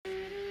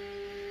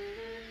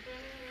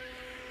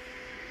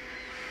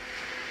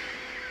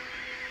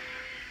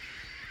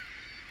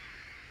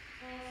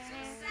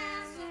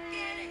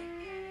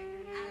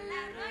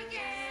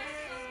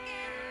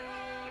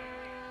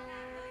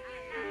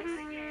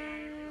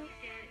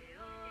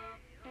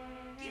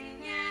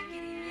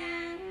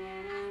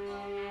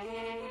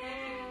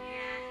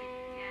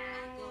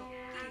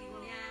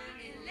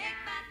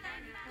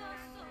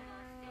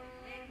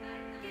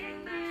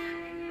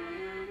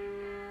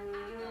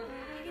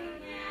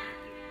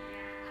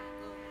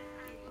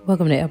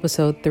Welcome to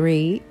episode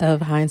 3 of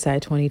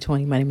Hindsight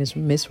 2020. My name is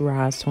Miss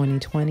Roz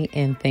 2020,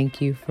 and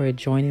thank you for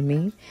joining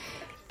me.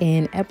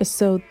 In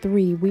episode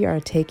 3, we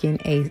are taking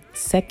a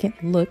second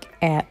look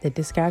at the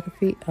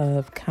discography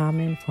of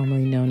Common,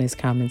 formerly known as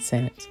Common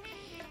Sense.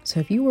 So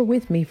if you were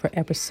with me for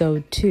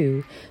episode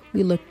 2,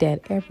 we looked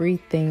at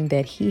everything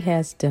that he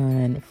has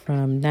done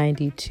from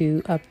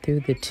 92 up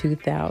through the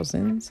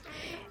 2000s.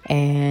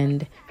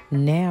 And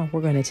now we're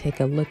going to take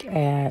a look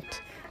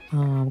at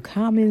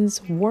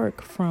Common's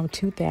work from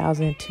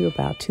 2000 to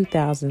about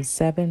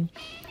 2007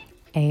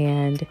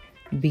 and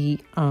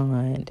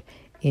beyond.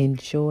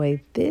 Enjoy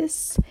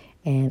this,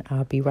 and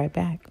I'll be right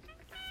back.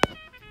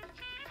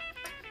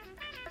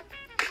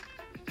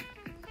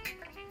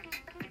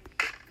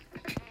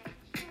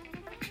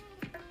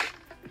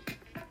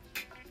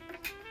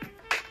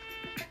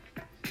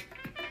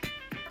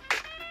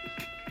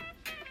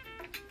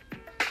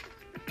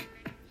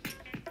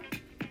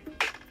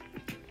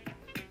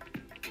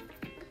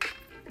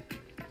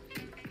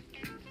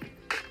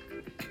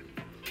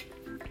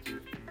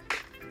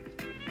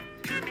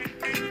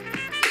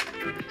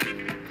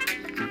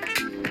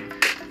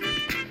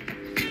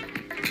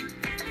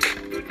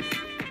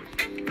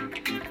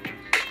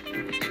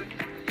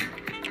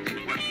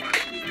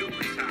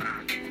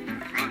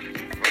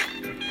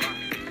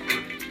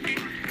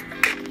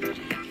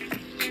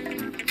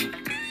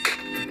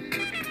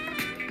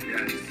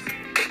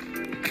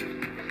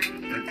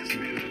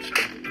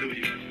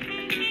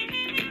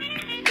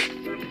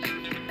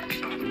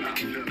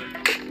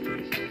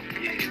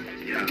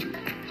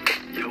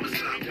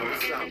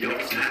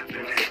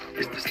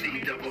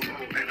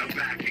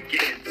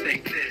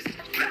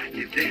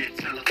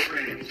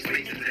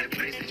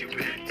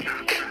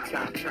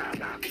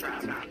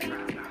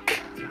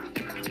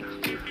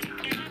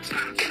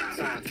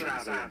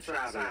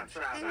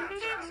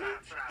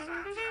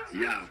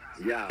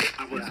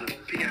 I was a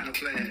piano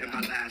player in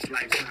my last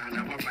lifetime.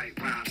 Now I write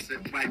rhymes,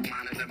 sit right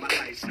mind and let my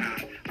light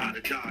shine. Out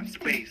of dark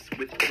space,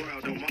 with the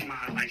world on my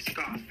mind like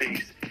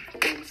Scarface.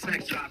 Human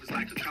sex drive is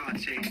like a car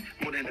chase.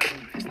 More than a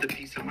home, it's the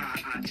peace of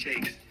mind I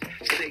chase.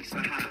 Stakes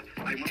are high,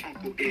 like my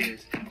uncle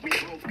is. We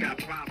both got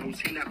problems,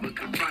 he never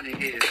confronted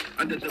his.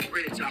 Under the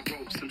bridge, I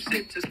wrote some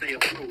shit to stay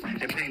afloat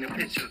and paint a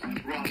picture.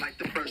 Raw like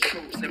the first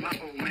coat, send my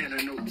old man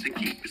a note to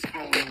keep his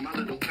phone on. My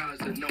little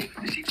cousin know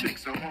that she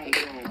tricks her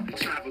homegrown.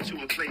 Travel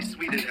to a place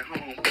sweeter than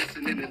home.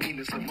 Listening to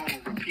Nina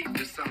Simone, repeat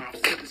the song.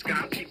 Still the sky,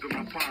 I'm keeping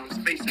my palms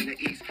facing the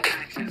east.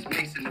 Actions,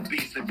 macing the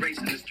beats,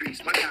 embracing the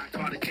streets. My guy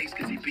caught a case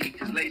cause he beat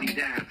his lady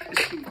down.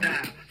 It's too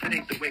down, that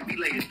ain't the way we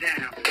lay it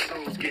down.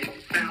 Souls get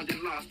found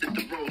and lost at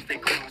the roads they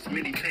cross.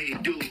 Many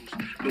paid dues,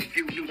 but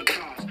few knew the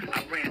cost.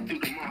 I ran through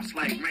the moss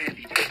like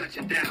Randy,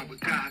 touching down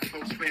with God,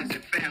 close friends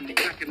and family.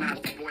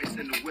 Recognize the voice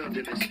in the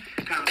wilderness.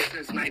 Common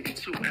since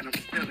 92 and I'm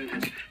still in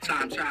this.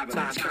 Time travel,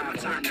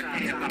 time to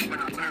hand like when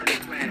I learned to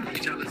plan.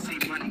 Jealousy,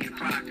 money, and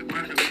pride can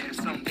burn a man.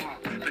 Some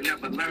walk, but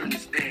never learn to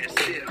stand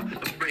still.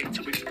 Afraid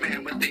to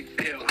expand what they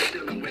feel. I'm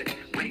dealing with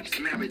rapes,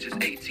 marriages,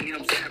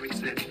 ATMs,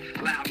 Ericsson.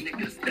 Loud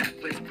niggas that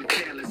whisper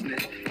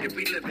carelessness. If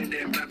we living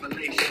in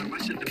revelation, why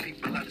should the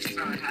people of the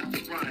sun have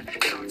to run?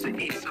 Talk to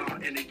Esau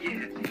and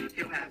again,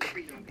 he'll have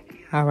freedom.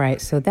 All right,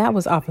 so that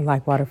was Awful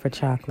Like Water for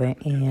Chocolate,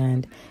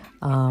 and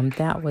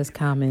that was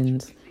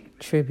Common's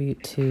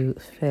tribute to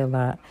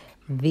Fela.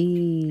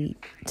 The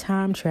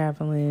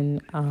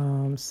time-traveling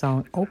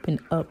song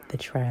opened up the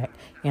track,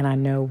 and I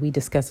know we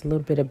discussed a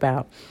little bit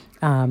about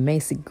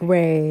Macy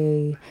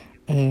Gray,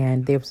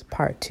 and there was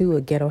part 2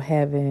 of Ghetto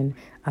Heaven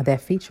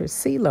that featured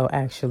CeeLo,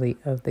 actually,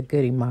 of the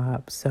Goody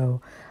Mob.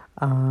 So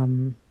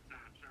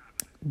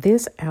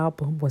this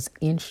album was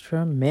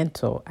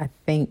instrumental. I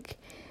think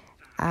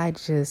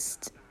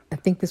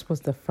this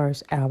was the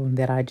first album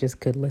that I just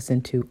could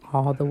listen to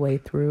all the way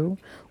through.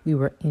 We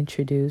were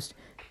introduced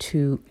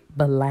to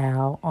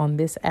Bilal on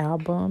this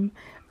album,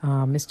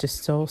 Mr.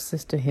 Soul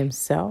Sister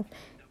himself.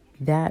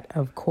 That,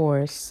 of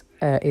course,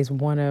 is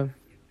one of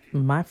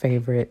my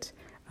favorites.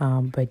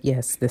 But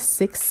yes, The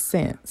Sixth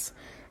Sense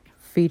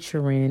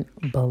featuring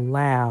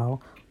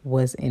Bilal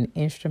was an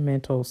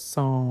instrumental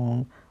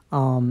song.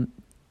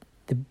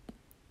 The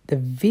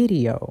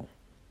video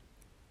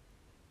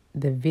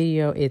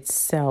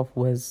itself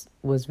was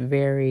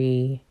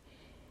very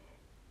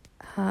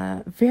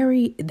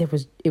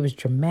it was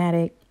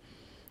dramatic.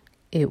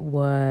 It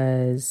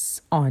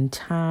was on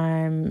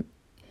time.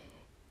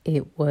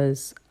 It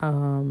was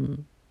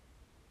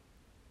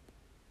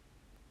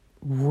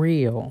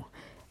real.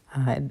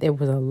 There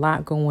was a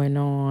lot going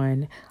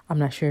on. I'm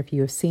not sure if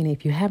you have seen it.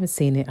 If you haven't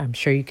seen it, I'm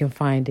sure you can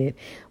find it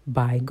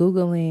by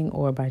Googling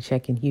or by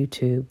checking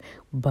YouTube.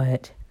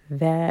 But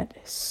that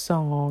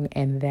song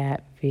and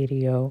that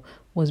video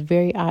was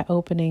very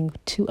eye-opening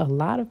to a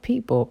lot of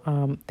people.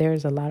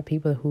 There's a lot of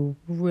people who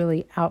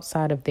really,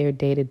 outside of their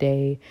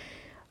day-to-day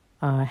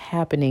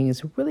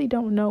happenings, really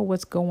don't know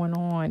what's going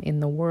on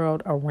in the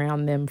world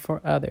around them for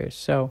others.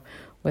 So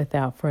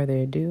without further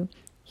ado,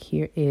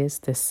 here is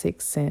The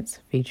Sixth Sense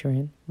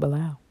featuring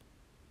Bilal.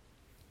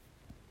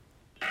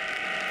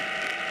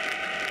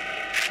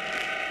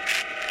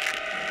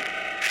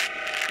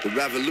 The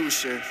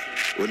revolution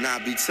will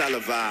not be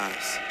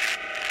televised.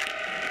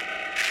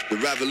 The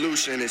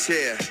revolution is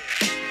here.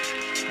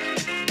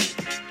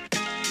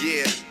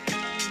 Yeah,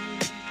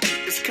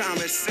 it's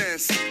common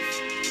sense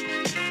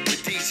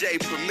with DJ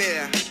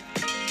Premier.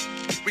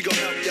 We gon'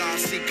 help y'all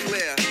see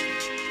clear.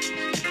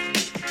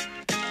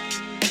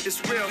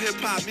 It's real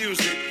hip-hop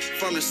music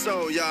from the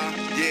soul, y'all.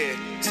 Yeah,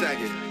 check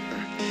it.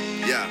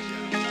 Yeah.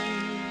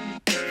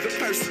 The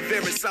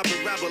perseverance of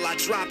a rebel, I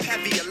drop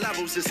heavier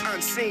levels, it's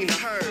unseen or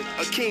heard.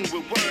 A king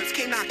with words,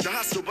 can't knock the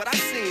hustle, but I've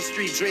seen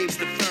street dreams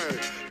deferred.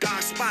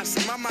 Dark spots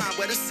in my mind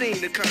where the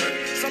scene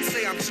occurred. Some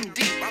say I'm too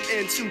deep, I'm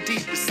in too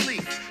deep to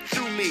sleep.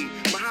 Through me,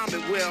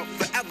 Muhammad will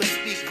forever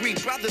speak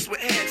Greek. Brothers with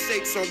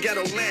handshakes on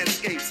ghetto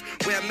landscapes,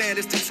 where a man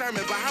is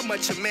determined by how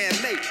much a man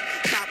makes.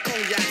 Pop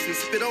cognacs and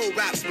spit old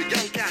raps with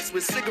young cats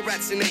with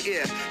cigarettes in their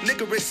ear.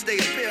 Niggerish, they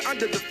appear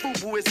under the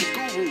FUBU is a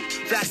guru.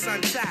 That's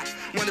untapped.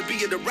 Wanna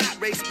be in the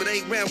rap race, but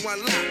ain't ran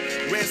one lap.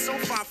 Ran so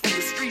far from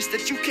the streets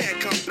that you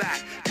can't come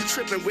back. You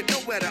tripping with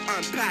nowhere to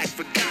unpack.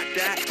 Forgot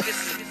that.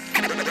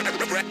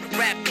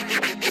 Rap,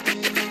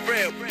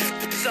 real,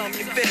 something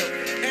you feel.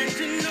 And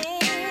you know,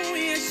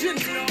 yes you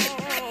know.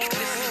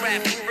 This is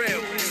rap for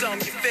real,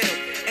 something you feel.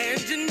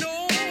 And you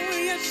know,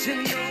 yes you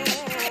know.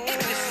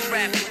 This is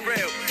rap for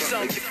real,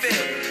 something you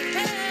feel.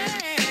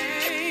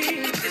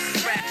 Hey, this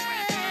is rap.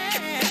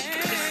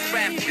 This is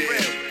rap for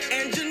real.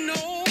 And you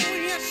know,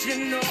 yes you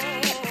know.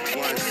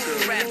 This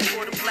is rap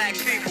for the black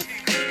people.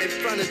 In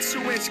front of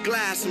 2-inch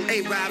glass, some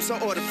Arabs, I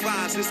order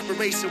fries.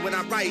 Inspiration when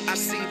I write, I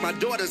see my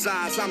daughter's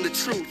eyes. I'm the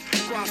truth.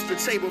 Across the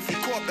table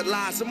from corporate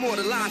lies,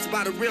 immortalized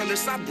by the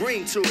realness I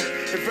bring to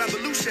it. If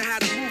Revolution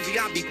had a movie,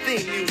 I'd be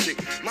theme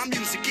music. My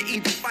music can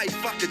either fight,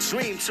 fuck a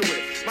dream to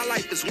it. My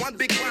life is one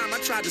big crime, I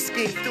tried to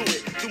scheme through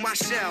it. Through my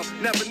shell,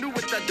 never knew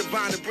what the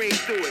divine to bring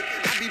through it.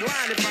 I'd be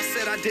lying if I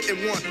said I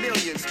didn't want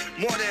millions.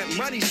 More than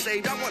money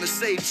saved, I want to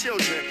save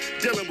children.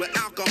 Dealing with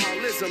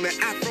alcoholism and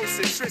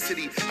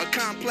Afrocentricity. A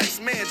complex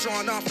man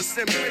drawn off of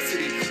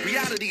simplicity.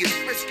 Reality is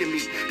frisking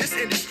me. This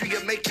industry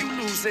will make you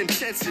lose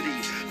intensity.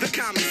 The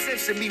common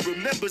sense in me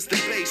remembers the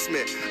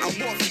basement. I'm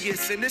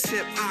Morpheus in this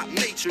hip-hop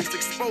matrix,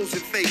 exposing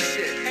fake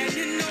shit. And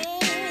you know,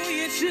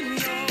 yes you know.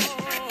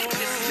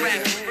 This is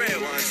rap for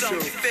real,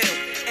 something you feel.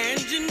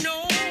 And you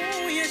know,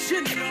 yes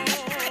you know.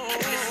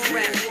 This is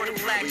rap for the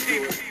black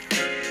people.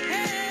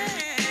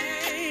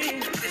 Hey,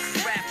 this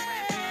is rap.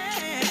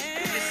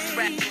 This is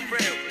rap for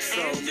real.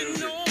 And you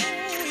know,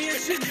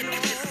 yes you know.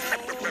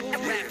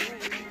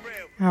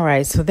 All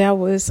right, so that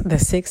was The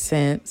Sixth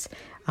Sense.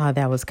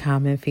 That was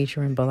Common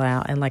featuring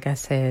Bilal. And like I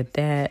said,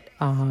 that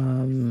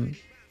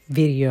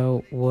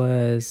video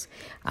was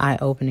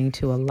eye-opening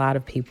to a lot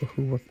of people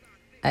who were,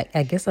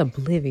 I guess,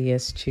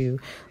 oblivious to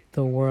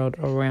the world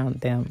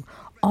around them.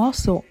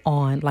 Also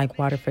on Like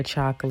Water for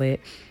Chocolate,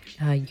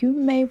 you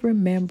may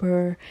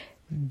remember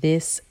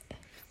this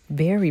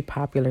very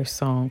popular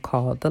song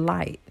called The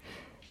Light.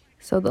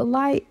 So the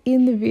light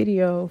in the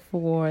video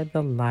for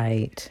The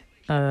Light,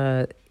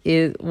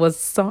 it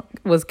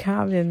was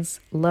Common's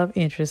love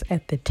interest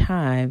at the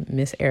time,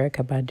 Miss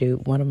Erykah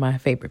Badu, one of my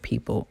favorite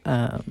people,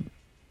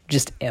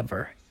 just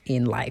ever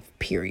in life,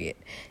 period.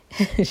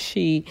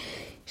 She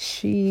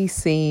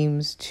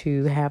seems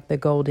to have the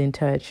golden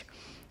touch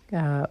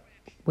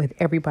with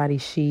everybody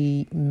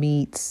she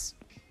meets,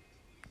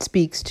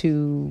 speaks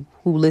to,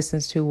 who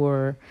listens to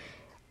her.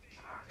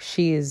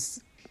 She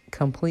is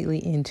completely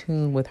in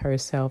tune with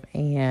herself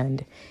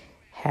and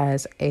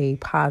has a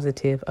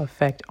positive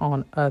effect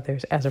on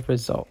others as a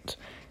result.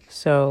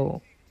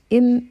 So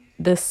in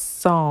the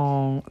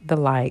song, The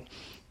Light,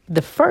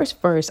 the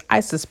first verse I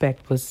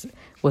suspect was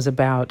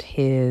about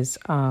his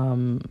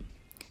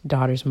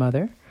daughter's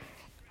mother.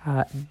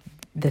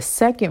 The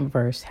second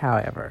verse,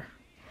 however,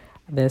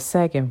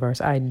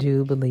 I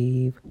do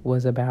believe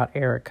was about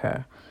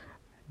Erykah.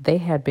 They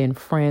had been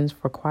friends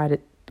for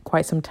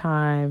quite some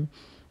time.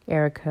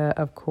 Erykah,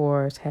 of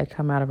course, had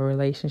come out of a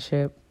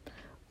relationship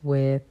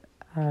with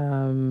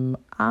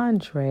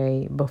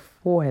Andre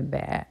before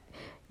that.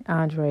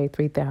 Andre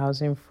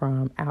 3000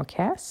 from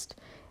Outkast.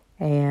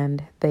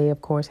 And they,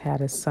 of course,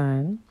 had a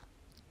son.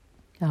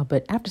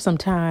 But after some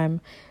time,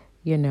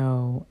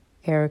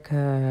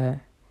 Erykah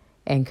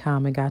and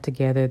Common got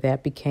together.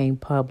 That became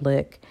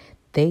public.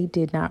 They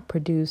did not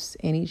produce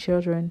any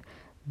children.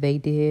 They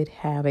did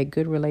have a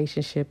good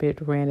relationship.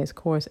 It ran its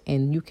course.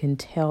 And you can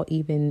tell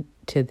even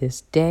to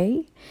this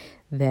day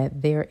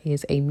that there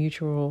is a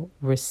mutual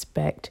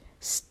respect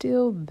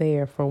still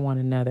there for one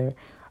another.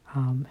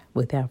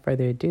 Without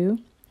further ado,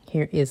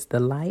 here is The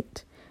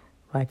Light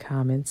by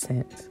Common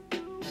Sense.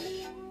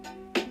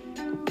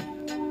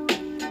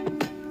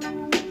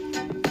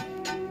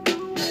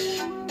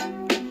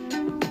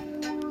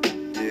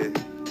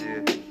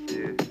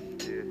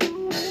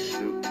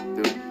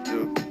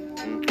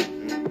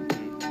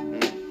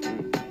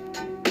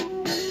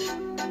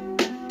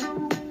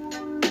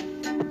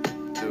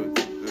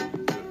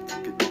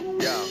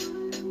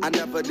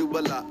 never knew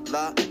a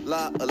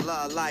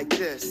la like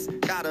this.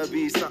 Gotta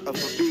be something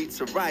for me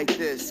to write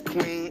this.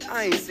 Queen,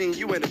 I ain't seen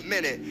you in a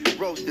minute.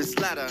 Wrote this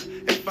letter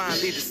and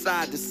finally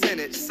decided to send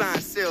it.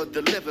 Signed, sealed,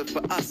 delivered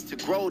for us to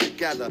grow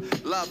together.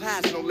 Love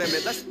has no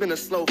limit, let's spin it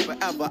slow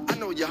forever. I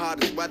know your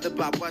heart is weathered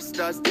by what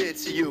studs did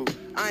to you.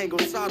 I ain't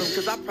gon' start them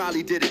cause I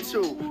probably did it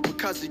too.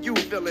 Because of you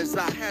feelings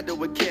I handle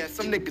with care.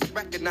 Some niggas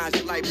recognize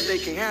your life but they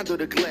can handle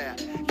the glare.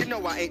 You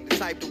know I ain't the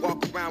type to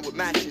walk around with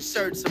matching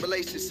shirts. A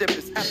relationship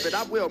is effort,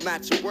 I will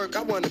match your work.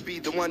 I wanna be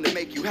the one to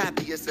make you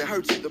happiest and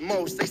hurt you the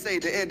most. They say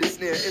the end is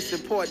near, it's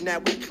important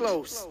that we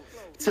close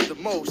to the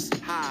most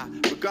high.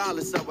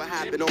 Regardless of what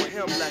happened on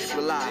him, let's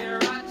rely. There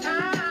are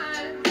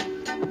times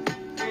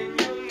when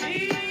you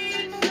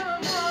need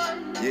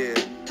someone. Yeah.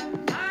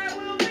 I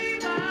will be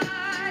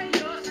by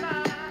your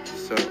side.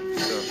 So.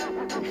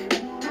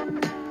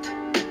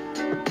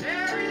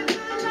 There is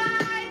a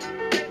light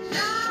that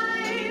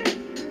shines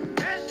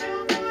special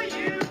for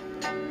you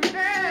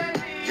and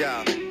me.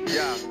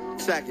 Yeah,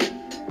 second.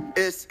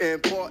 It's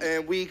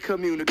important we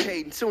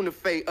communicate and tune the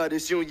fate of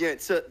this union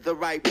to the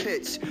right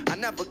pitch. I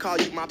never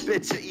call you my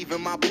bitch or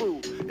even my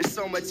boo. There's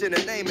so much in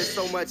the name and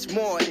so much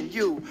more in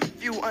you.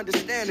 Few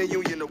understand the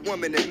union of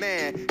woman and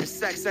man. And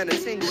sex and a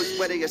tingle is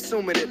where they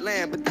assuming it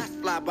land. But that's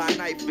fly by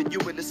night for you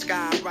in the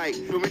sky, right?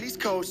 During these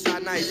cold shy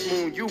nights,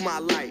 moon, you my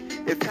light.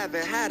 If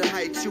heaven had a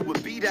height, you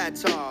would be that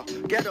tall.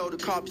 Ghetto to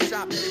coffee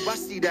shop, you, I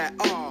see that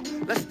all.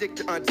 Let's stick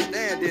to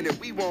understanding and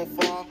we won't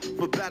fall.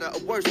 For better or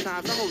worse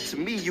times, I hope to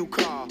me you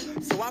call.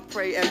 So I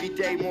pray every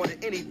day more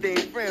than anything,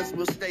 friends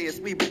will stay as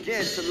we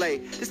begin to lay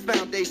this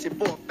foundation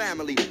for a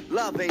family.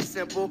 Love ain't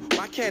simple,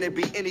 why can't it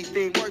be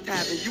anything worth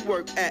having you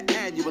work at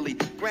annually?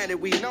 Granted,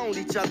 we known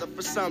each other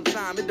for some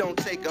time, it don't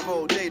take a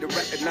whole day to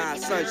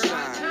recognize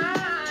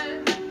sunshine.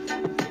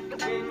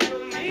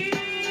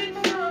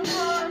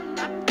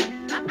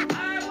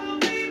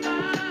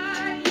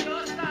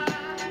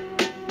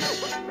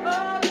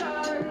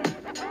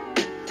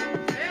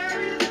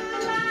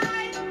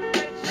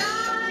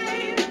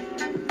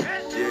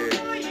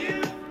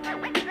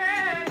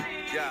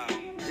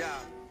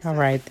 All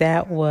right,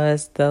 that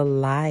was The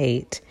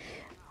Light.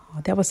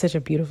 Oh, that was such a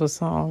beautiful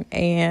song,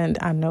 and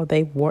I know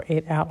they wore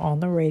it out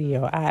on the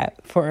radio.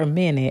 For a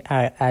minute,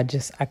 I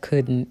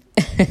couldn't,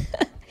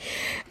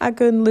 I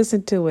couldn't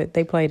listen to it.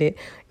 They played it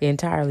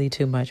entirely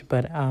too much,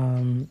 but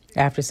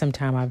after some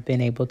time, I've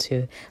been able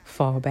to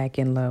fall back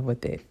in love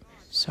with it.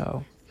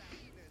 So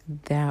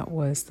that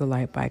was The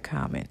Light by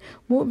Common.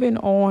 Moving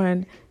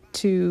on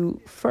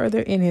to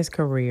further in his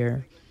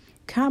career,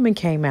 Common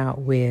came out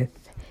with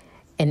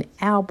an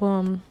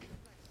album,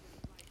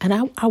 and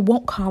I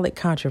won't call it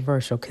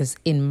controversial because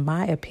in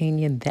my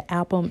opinion, the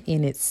album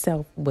in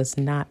itself was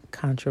not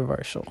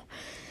controversial.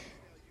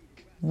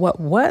 What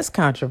was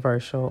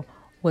controversial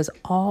was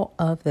all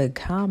of the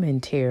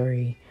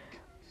commentary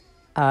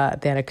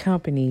that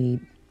accompanied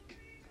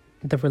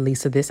the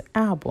release of this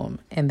album.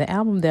 And the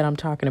album that I'm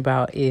talking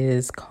about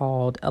is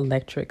called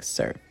Electric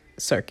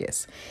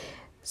Circus.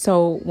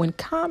 So when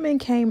Common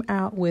came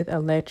out with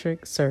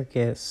Electric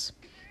Circus,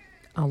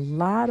 a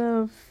lot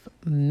of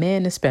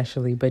men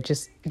especially, but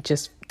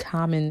just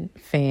Common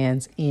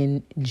fans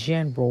in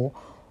general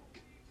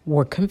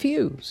were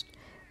confused.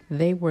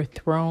 They were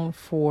thrown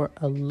for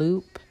a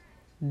loop.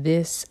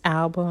 This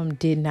album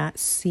did not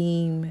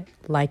seem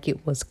like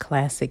it was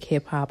classic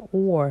hip hop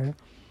or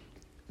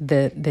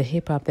the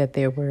hip hop that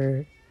they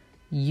were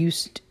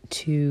used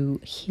to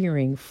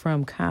hearing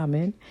from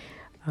Common.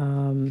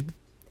 Erykah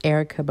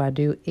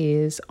Badu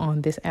is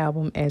on this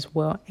album as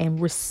well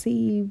and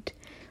received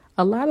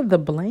a lot of the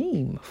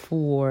blame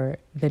for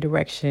the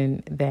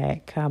direction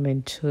that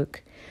Common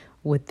took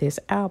with this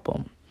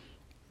album.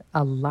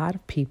 A lot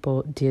of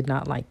people did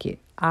not like it.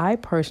 I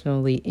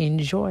personally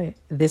enjoy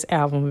this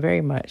album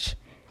very much.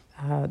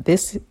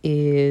 This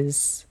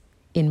is,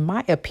 in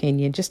my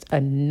opinion, just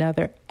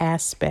another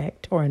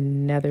aspect or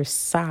another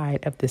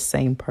side of the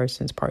same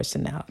person's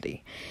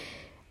personality.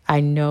 I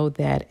know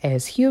that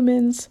as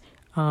humans,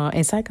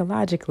 and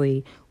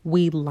psychologically,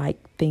 we like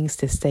things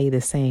to stay the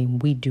same.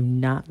 We do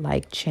not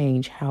like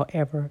change.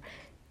 However,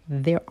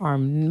 there are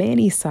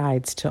many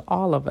sides to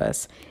all of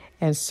us.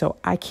 And so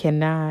I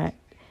cannot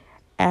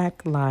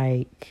act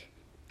like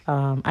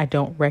I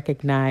don't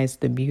recognize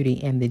the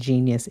beauty and the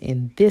genius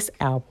in this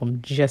album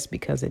just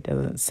because it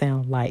doesn't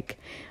sound like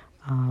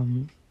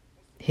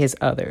his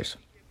others.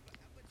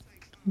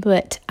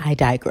 But I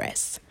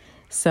digress.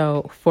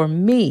 So for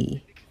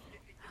me,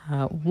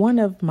 one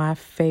of my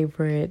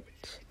favorite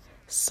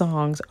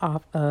songs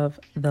off of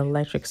the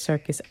Electric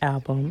Circus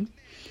album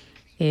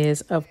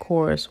is, of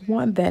course,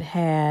 one that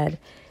had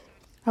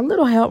a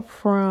little help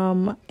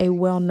from a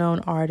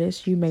well-known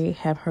artist. You may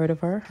have heard of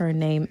her. Her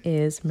name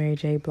is Mary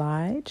J.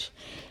 Blige.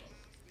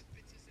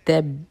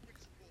 The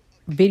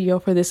video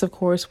for this, of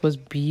course, was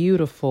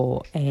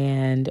beautiful,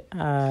 and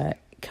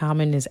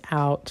Common is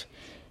out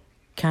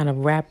kind of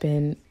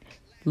rapping,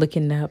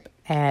 looking up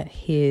at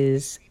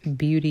his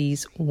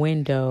beauty's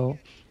window.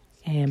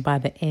 And by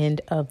the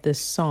end of the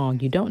song,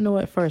 you don't know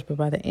at first, but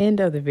by the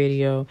end of the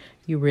video,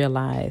 you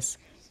realize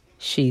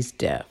she's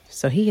deaf.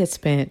 So he had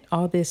spent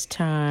all this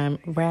time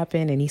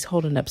rapping, and he's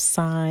holding up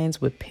signs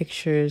with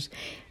pictures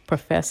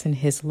professing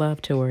his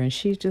love to her, and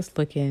she's just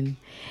looking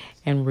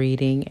and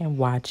reading and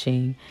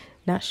watching,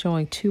 not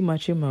showing too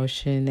much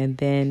emotion. And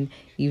then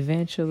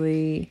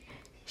eventually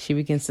she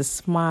begins to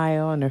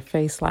smile and her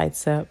face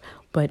lights up.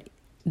 But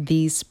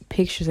these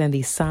pictures and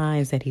these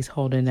signs that he's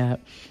holding up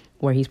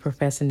where he's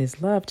professing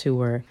his love to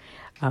her,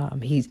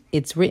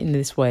 it's written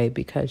this way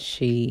because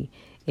she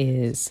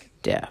is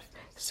deaf.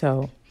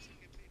 So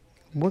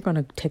we're going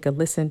to take a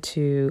listen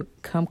to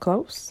Come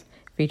Close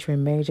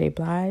featuring Mary J.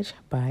 Blige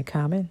by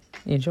Common.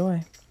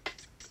 Enjoy.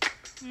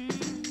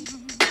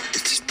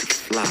 It's just a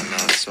fly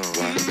love song,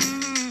 right?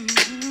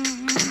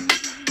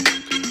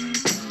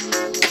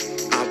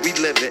 Are we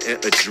living in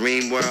a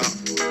dream world?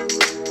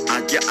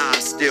 Are your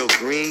eyes still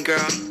green,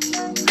 girl?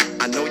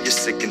 I know you're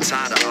sick and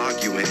tired of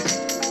arguing,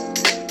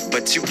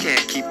 but you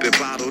can't keep it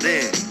bottled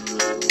in.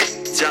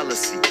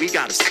 Jealousy, we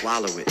gotta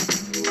swallow it.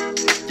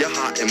 Your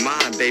heart and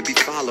mind, baby,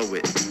 follow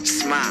it.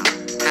 Smile,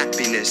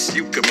 happiness,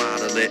 you can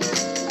model it.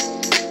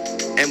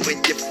 And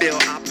when you feel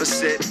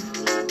opposite,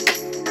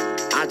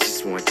 I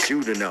just want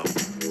you to know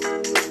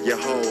your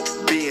whole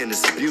being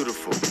is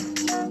beautiful.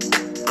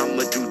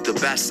 I'ma do the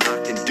best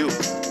I can do,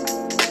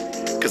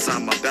 'cause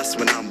I'm my best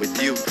when I'm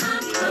with you.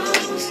 Come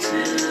close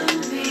to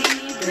me,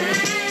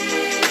 baby.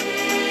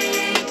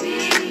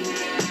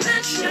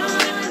 Let your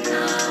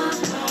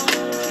love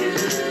hold you.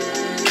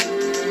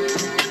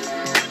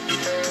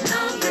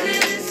 Know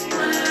this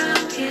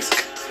world is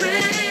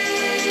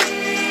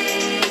crazy.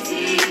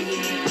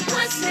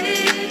 What's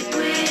it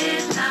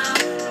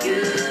without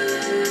you?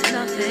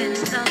 Nothing,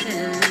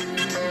 nothing.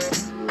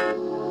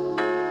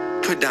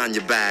 Put down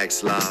your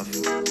bags, love.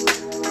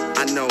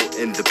 I know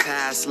in the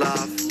past,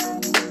 love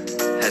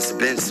has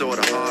been sort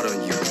of hard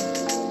on you,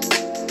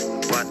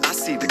 but I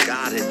see the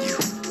God in you.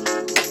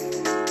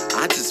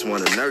 I just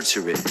want to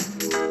nurture it.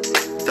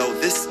 Though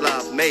this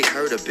love may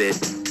hurt a bit,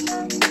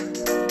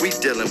 we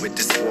dealing with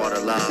this water,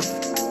 love.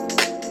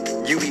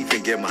 You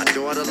even give my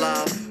daughter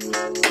love.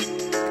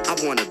 I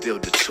want to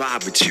build a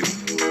tribe with you,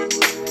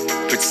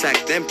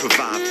 protect and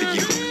provide for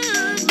you.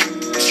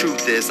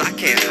 Truth is, I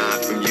can't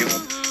hide from you.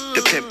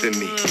 The pimp in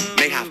me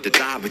may have to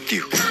die with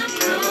you. Come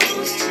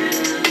close to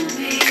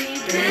me,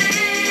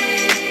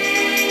 baby.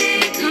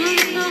 Come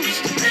close,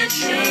 let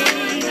your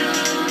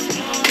love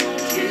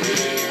hold you.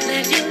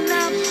 Let your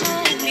love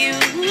hold you.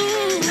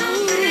 Know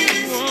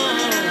this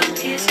world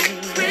is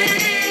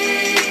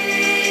crazy.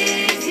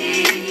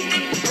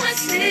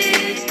 What's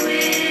it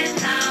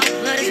without you?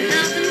 But it's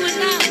nothing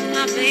without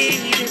my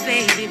baby,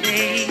 baby,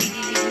 baby.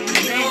 I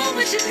know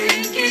what you're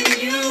thinking,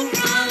 you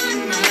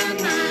run my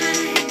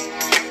mind.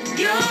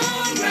 You're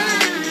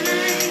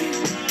right.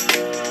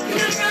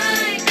 You're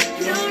right.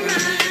 You're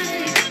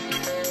right.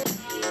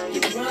 You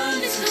run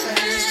so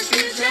fast,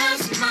 you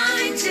just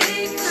might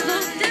take time.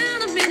 Slow down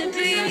a minute,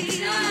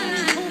 baby.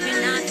 Hope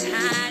you're not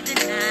tired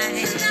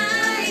tonight.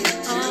 Tonight.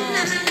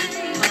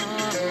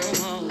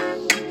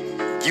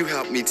 You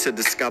helped me to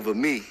discover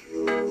me.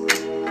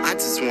 I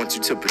just want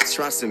you to put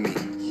trust in me.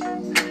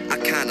 I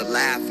kinda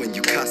laugh when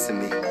you cussing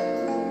me.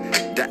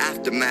 The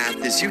aftermath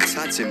is you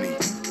touching me.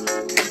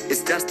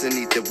 It's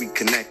destiny that we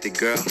connected,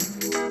 girl.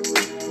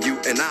 You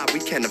and I, we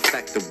can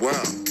affect the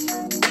world.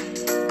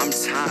 I'm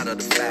tired of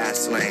the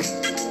fast lane.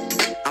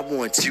 I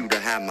want you to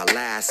have my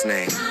last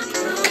name. Come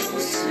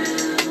close to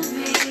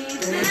me,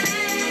 baby.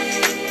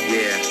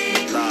 Yeah,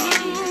 love.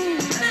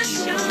 Let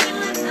your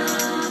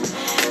love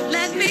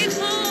let me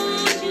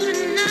hold you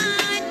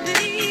tonight,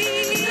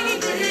 baby.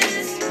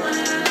 This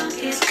world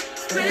is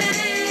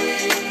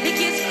crazy. It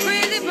gets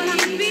crazy, but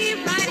I'll be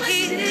right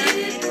here.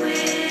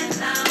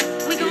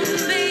 We gonna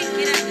make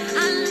it.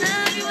 I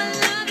love you, I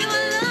love you, I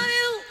love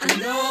you. I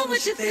know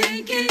what you're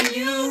thinking.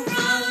 You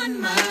run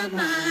my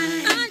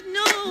mind. I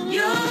know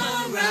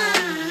you're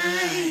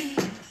right.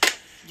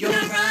 You're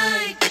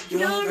right.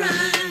 You're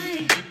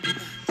right.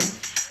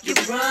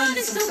 You're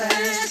running so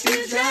fast,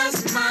 you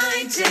just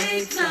might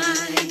take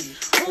flight.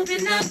 Hope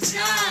you're not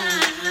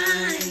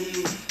tired.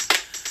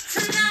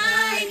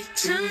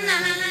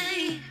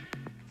 Tonight.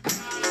 I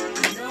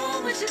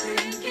know what you're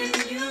thinking.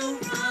 You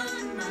run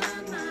my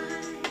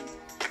mind.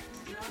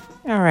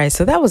 All right,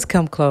 so that was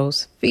Come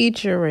Close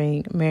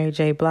featuring Mary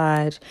J.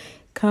 Blige.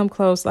 Come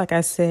Close, like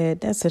I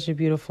said, that's such a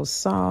beautiful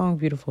song,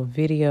 beautiful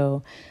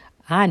video.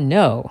 I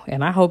know,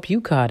 and I hope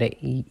you caught it.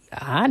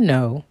 I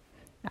knew,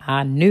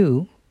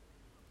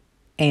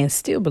 and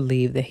still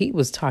believe that he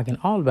was talking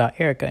all about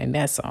Erica in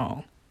that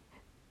song.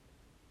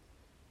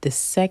 The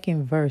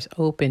second verse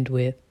opened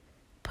with,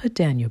 "Put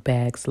down your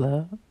bags,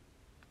 love."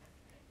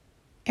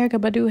 Erykah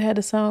Badu had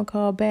a song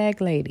called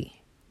Bag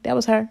Lady. That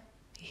was her.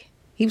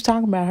 He was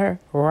talking about her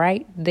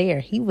right there.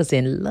 He was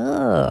in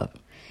love.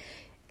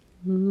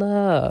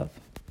 Love.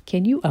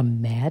 Can you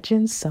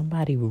imagine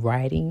somebody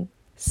writing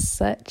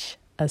such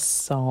a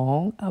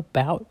song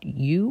about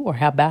you or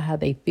about how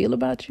they feel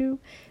about you?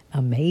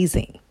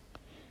 Amazing.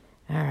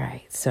 All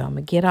right, so I'm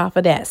going to get off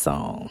of that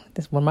song.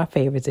 That's one of my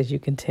favorites, as you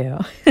can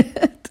tell.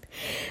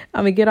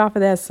 I'm gonna get off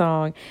of that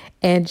song.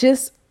 And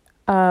just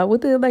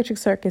with the Electric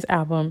Circus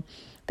album,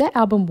 that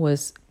album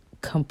was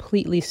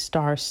completely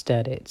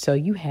star-studded. So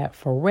you had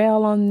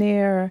Pharrell on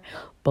there,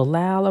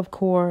 Bilal, of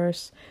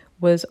course,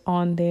 was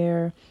on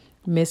there.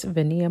 Miss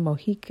Vania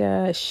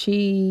Mojica,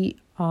 she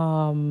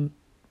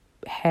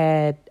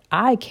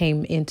I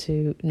came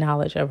into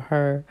knowledge of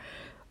her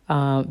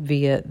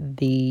via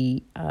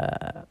the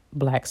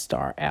Black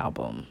Star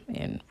album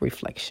and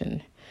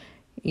Reflection,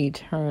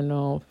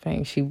 Eternal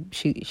Fame.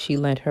 She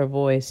lent her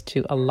voice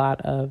to a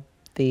lot of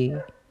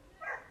the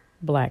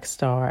Black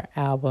Star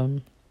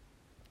album,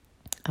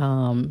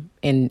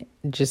 and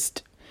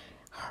just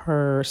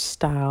her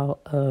style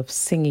of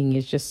singing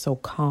is just so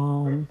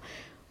calm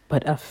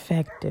but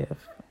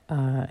effective.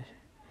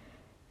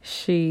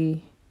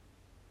 She's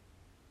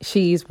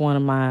one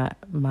of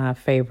my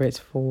favorites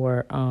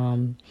for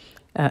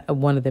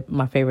one of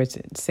my favorites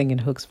singing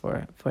hooks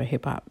for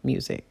hip hop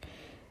music.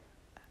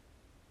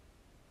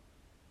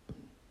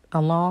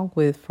 Along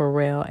with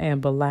Pharrell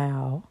and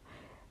Bilal,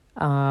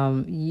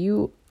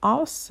 you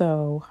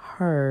also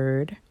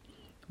heard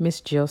Miss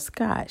Jill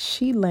Scott.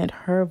 She lent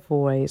her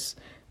voice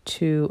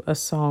to a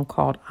song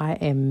called I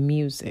Am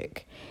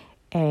Music.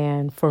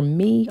 And for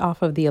me,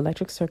 off of the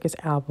Electric Circus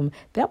album,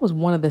 that was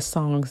one of the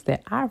songs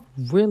that I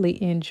really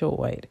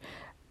enjoyed.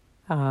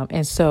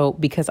 And so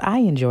because I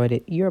enjoyed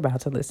it, you're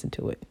about to listen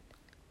to it.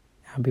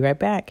 I'll be right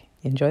back.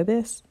 Enjoy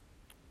this.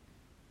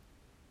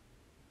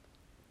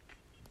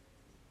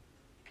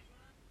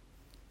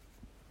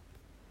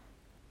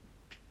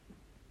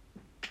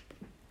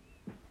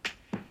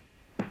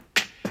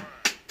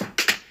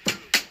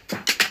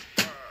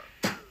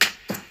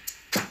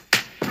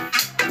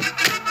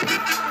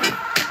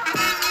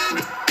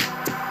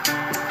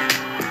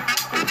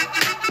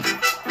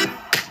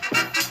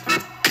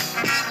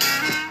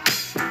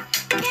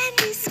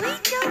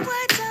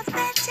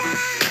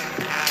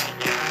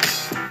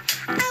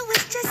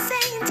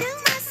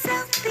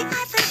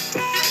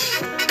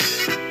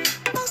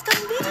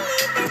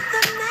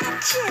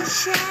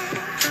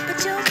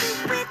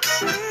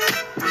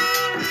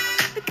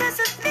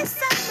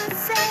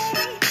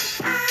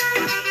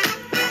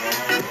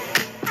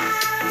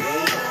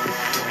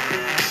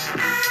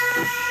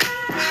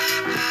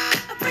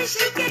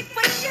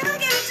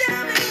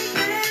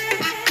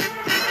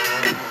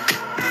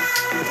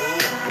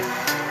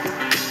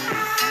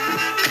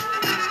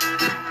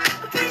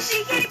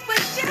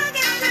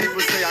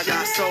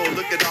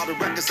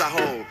 I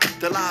hold,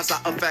 the lives I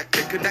affect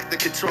and connect and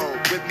control.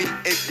 With me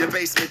in your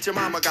basement, your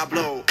mama got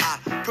blow. I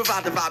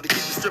provide the vibe to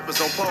keep the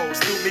strippers on poles.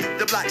 Through me,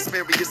 the black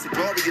experience, the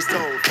glorious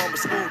told. From a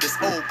smooth as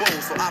old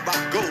bowl, so I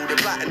rock gold and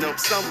platinum.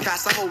 Some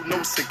cats I hold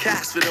notes and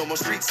cash for them. On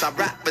streets I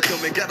rap with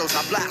them, in ghettos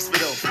I blast for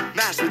them.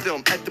 Mash with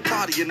them at the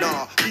party and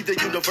all. Be the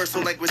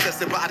universal language that's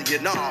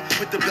embodying all.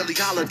 With the Billie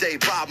Holiday,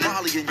 Bob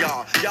Marley and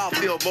y'all. Y'all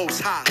feel most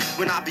high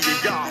when I be in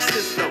y'all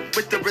system.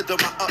 With the rhythm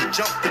I up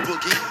jump the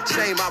boogie.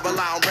 Shame I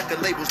rely on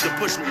record labels to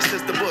push me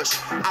since the bush.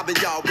 I've been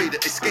y'all way to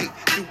escape.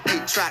 Do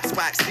 8 tracks,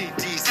 wax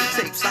CDs and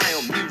tapes. I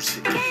am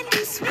music. Can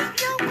you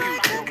speak your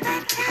words of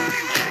that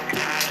time?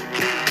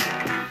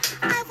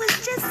 I was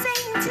just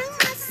saying to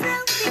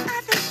myself the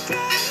other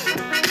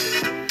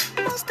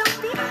day, most don't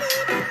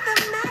believe in the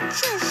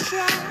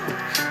magician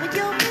with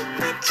your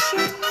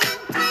reflection.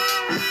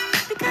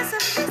 Because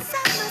of this I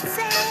must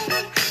say,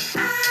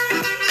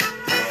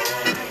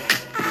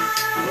 I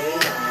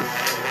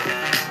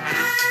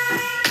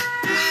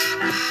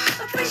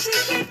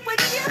appreciate what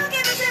you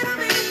give to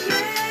me.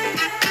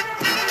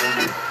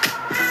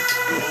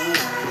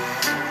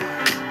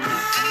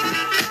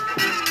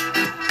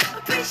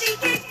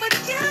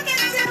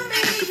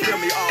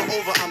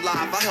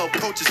 I help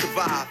coaches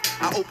survive.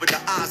 I open the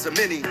eyes of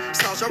many.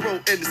 Songs I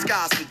wrote in the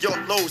skies for your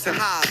lows and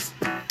highs.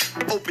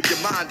 Open your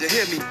mind to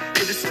hear me.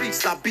 In the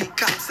streets I beat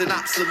cops and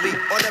obsolete.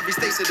 On every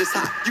station it's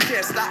hot, you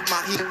can't stop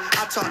my heat.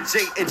 I taught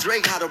Jay and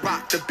Dre how to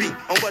rock the beat.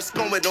 On what's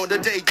going on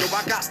today, yo,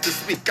 I got to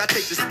speak. I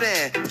take the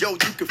stand, yo,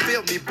 you can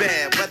feel me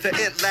band. Whether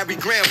it Larry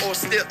Graham or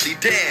Steely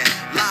Dan.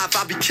 Live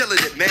I be killing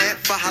it, man.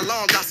 For how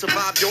long I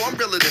survive, yo, I'm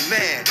realer than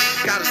man.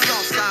 Got a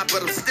soft side,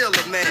 but I'm still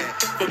a man.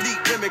 For me,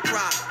 women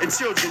cry and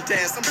children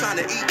dance. I'm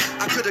trying to eat,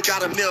 I could've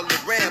got a meal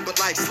and ran. But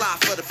like Sly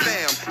for the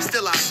fam,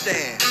 still I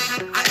stand.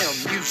 I am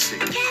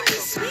music. Can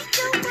you speak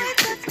the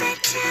words of that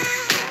time?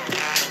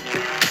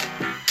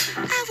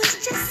 I was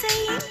just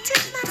saying to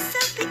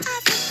myself the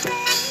other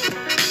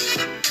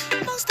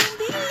day, most don't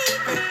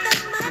believe in the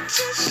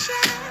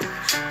magician,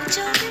 but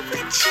you're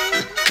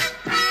bewitching.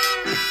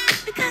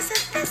 Because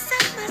of this I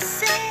must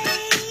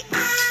say, I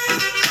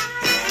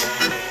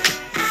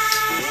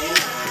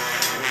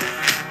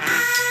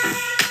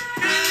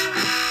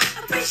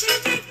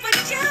appreciate what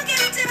you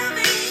give to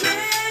me.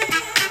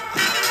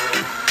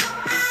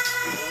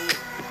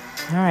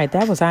 All right,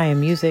 that was I Am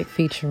Music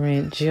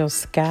featuring Jill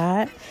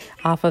Scott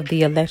off of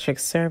the Electric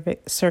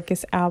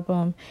Circus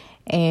album.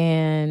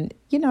 And,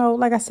 you know,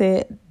 like I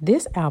said,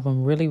 this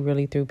album really,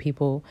 really threw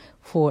people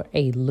for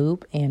a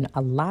loop, and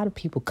a lot of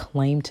people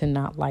claim to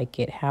not like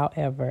it.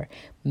 However,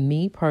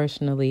 me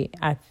personally,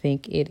 I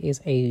think it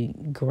is a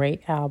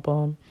great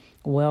album,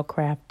 well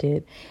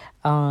crafted.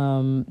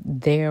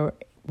 There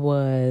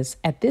was,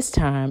 at this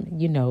time,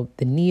 you know,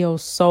 the neo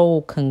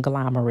soul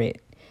conglomerate,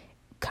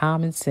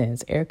 Common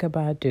Sense, Erykah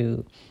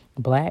Badu,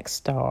 Black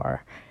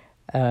Star,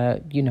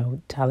 you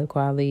know, Talib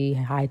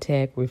Kweli, High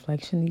Tech,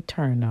 Reflection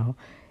Eternal.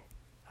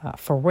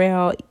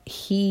 Pharrell,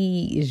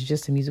 he is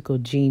just a musical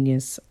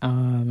genius.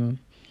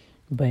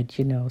 But,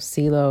 you know,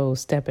 CeeLo,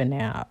 Stepping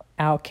Out,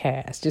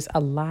 Outkast, just a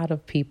lot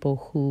of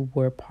people who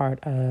were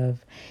part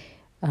of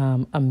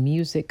a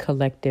music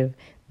collective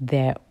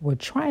that were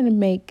trying to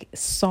make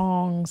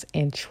songs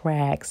and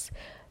tracks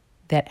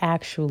that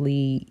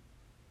actually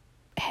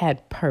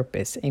had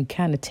purpose and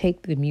kind of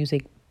take the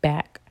music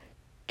back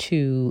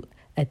to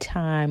a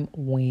time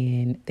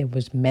when there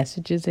was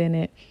messages in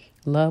it.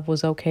 Love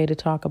was okay to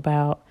talk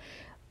about,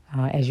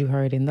 as you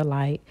heard in The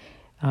Light,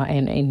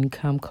 and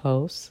Come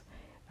Close.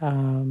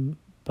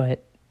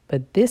 But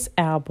this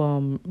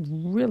album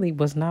really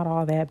was not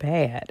all that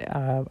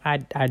bad.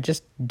 I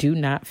just do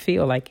not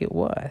feel like it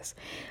was.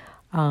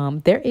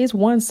 There is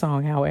one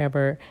song,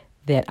 however,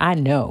 that I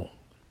know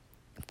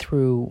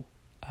through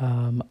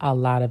a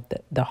lot of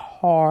the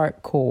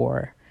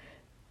hardcore,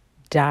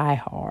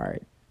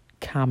 diehard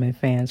Common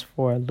fans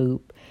for a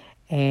loop.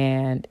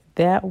 And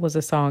that was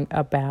a song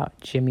about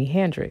Jimi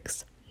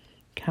Hendrix.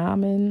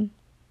 Common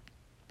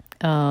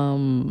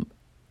had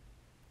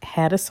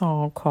a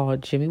song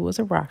called Jimmy Was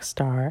a Rock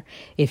Star.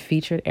 It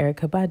featured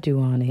Erykah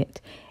Badu on it.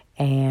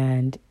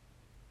 And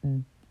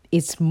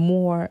it's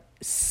more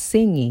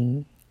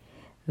singing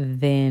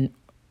than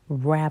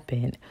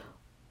rapping.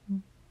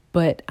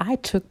 But I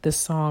took the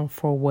song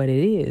for what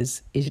it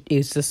is.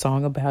 It's a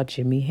song about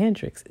Jimi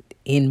Hendrix.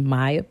 In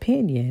my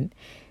opinion,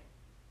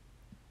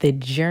 the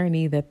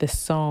journey that the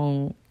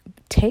song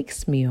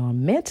takes me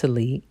on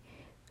mentally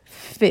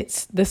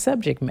fits the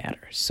subject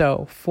matter.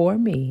 So for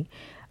me,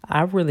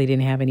 I really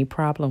didn't have any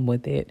problem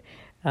with it.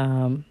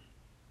 It's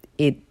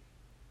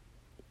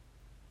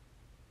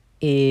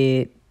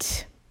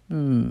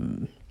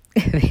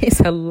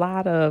a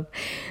lot of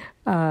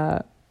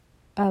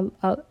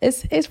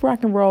it's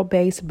rock and roll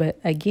based, but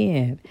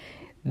again,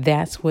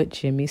 that's what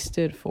Jimmy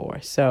stood for.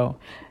 So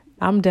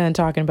I'm done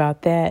talking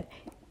about that.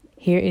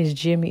 Here is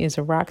Jimmy is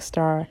a Rock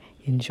Star.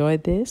 Enjoy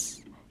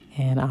this,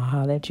 and I'll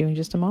holler at you in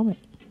just a moment.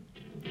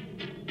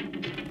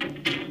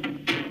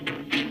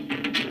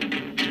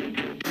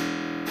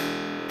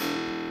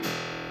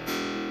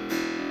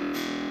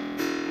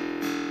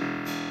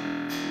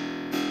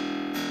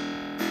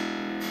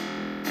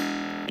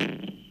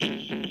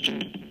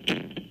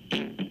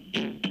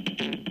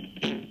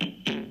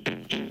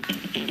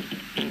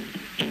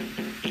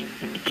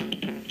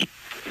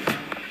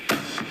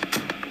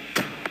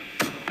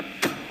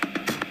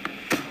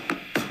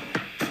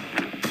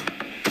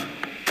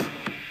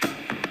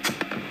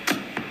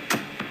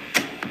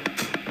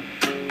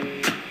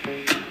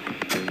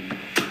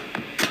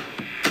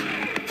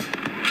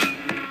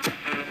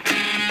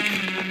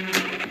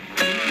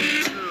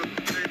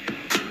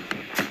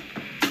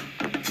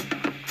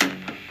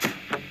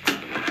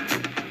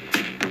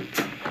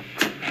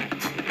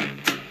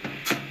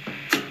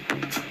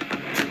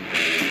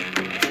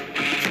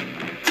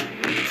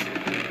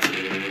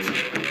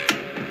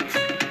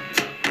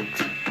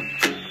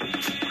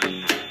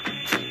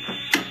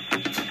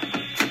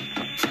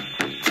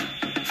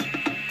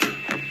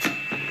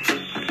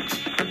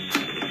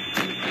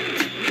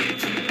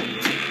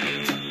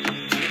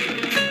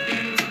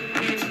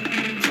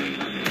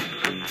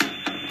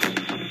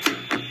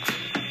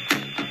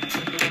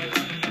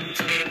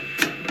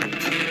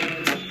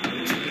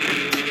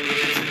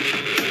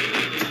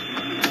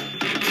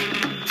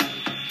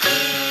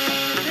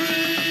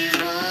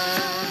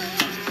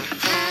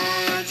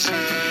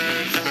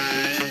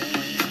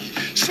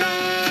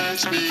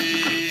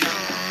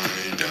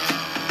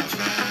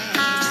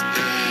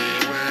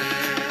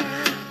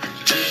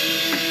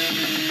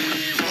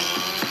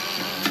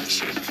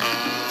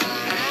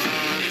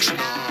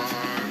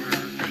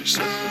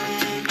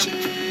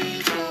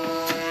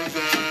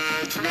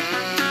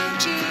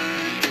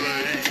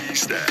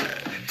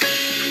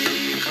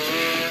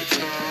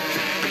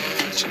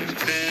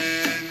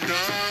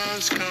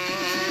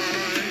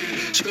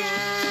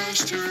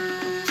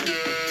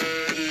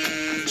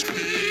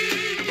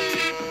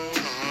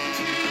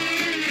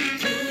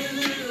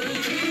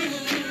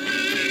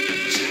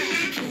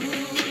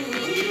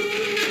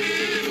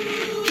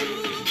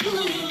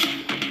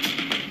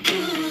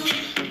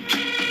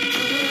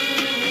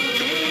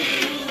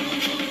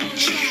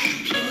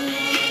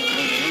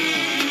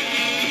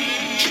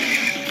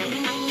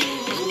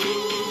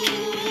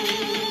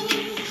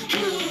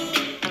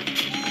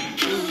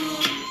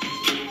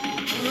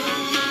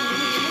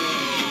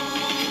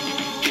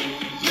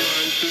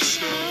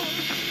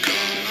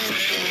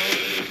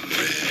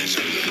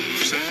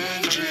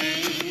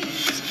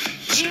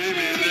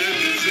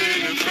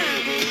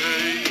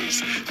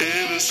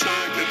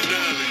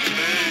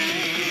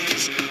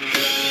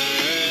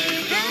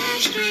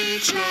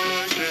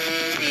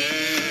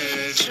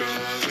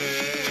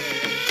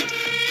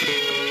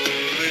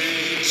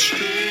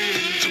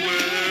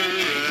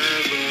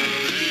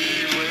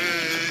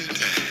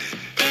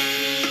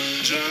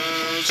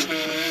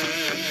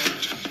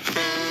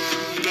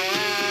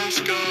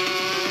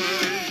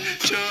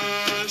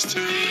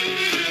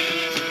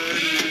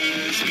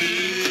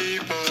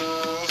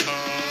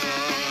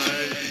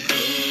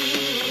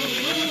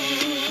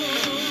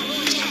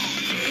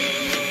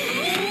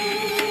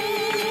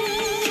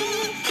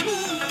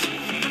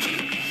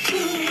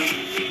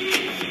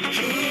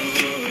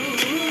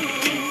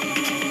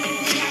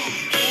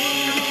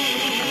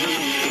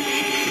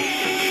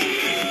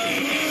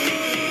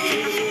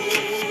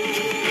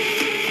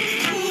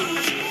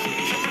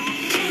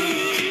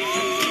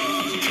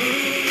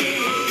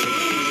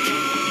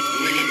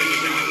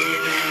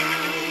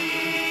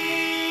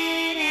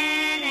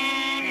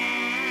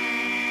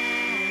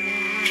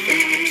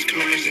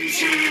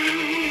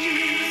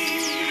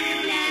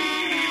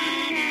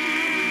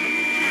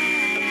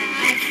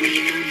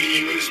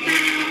 was blue.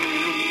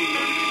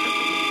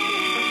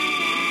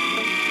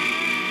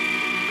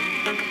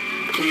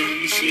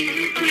 Couldn't see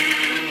the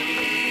ground.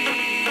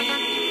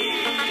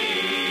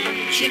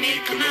 Jimmy,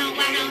 come on,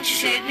 why don't you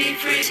set me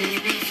free? Set me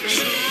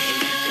free.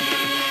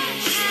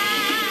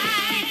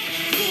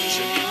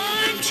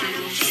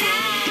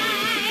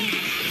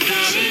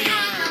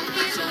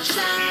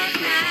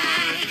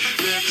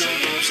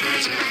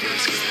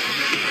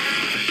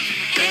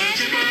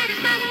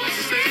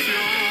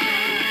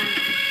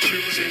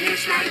 Choosing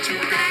is right to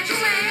guide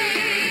away.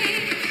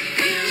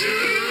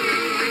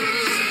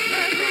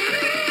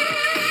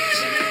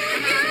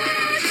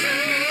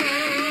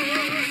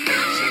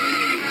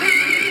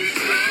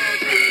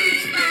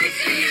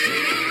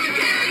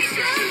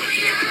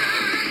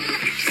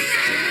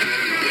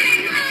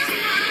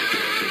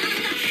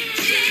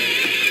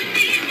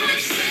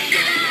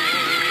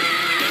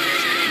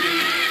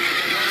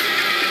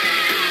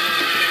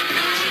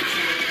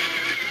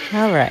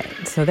 All right,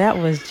 so that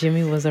was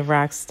Jimmy Was a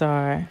Rock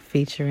Star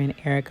featuring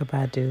Erykah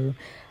Badu.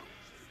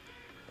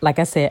 Like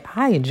I said,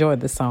 I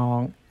enjoyed the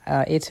song.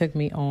 It took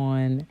me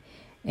on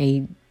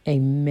a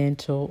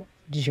mental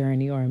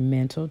journey or a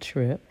mental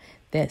trip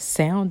that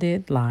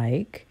sounded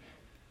like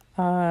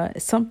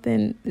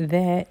something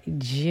that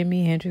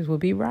Jimi Hendrix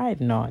would be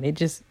riding on. It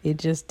just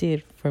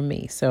did for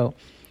me. So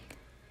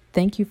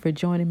thank you for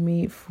joining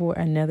me for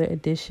another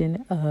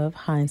edition of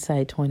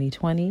Hindsight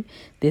 2020.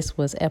 This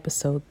was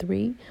episode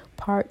 3,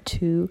 part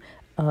 2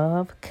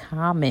 of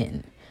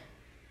Common.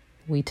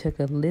 We took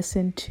a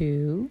listen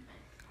to,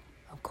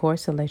 of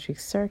course, Electric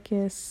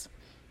Circus.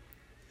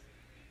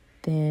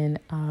 Then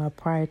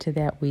prior to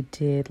that, we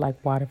did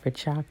like Water for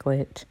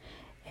Chocolate.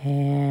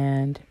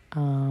 And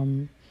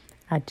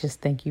I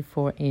just thank you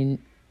for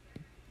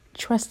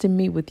trusting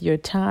me with your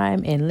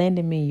time and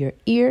lending me your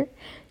ear.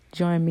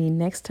 Join me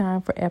next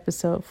time for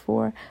episode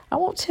 4. I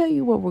won't tell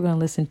you what we're going to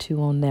listen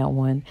to on that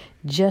one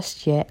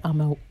just yet. I'm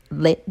going to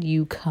let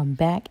you come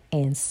back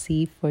and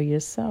see for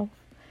yourself.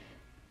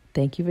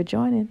 Thank you for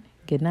joining.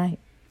 Good night.